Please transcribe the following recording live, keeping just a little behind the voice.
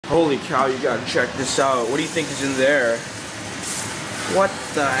Holy cow, you gotta check this out. What do you think is in there? What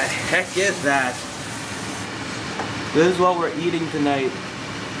the heck is that? This is what we're eating tonight.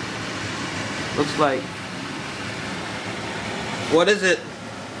 Looks like... What is it?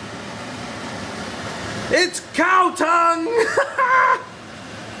 It's cow tongue!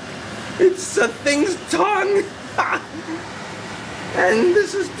 It's a thing's tongue! And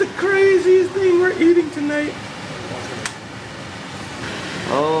this is the craziest thing we're eating tonight.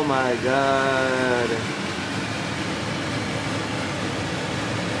 Oh my god.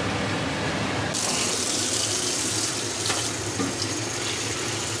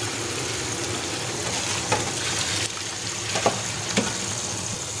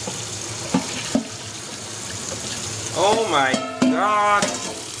 Oh my god.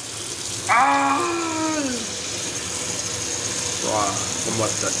 Ah! Wow,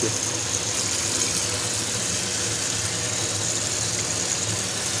 almost that's it.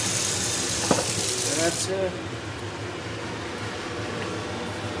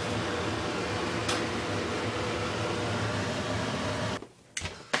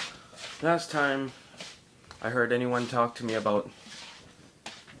 Last time I heard anyone talk to me about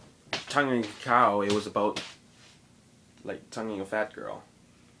tonguing a cow, it was about like tonguing a fat girl.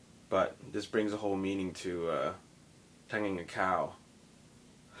 But this brings a whole meaning to tonguing a cow.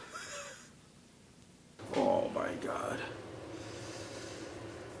 Oh my god.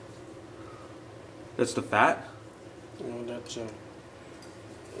 That's the fat? No, that's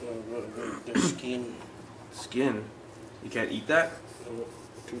the skin. Skin? You can't eat that? No,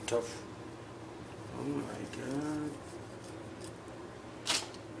 too tough. Oh my god.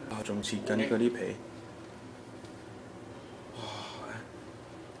 아, 좀 식감이 배. Oh,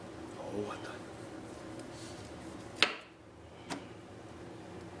 what the?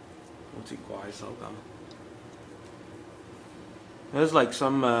 What's it called? There's like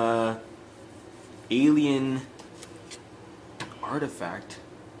some alien artifact.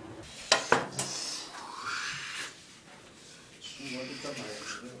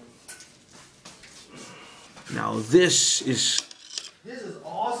 Now this is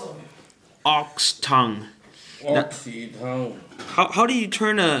awesome. ox tongue. Ox tongue. How do you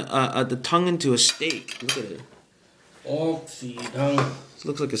turn the tongue into a steak? Look at it. Ox tongue. This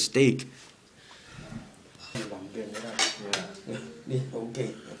looks like a steak.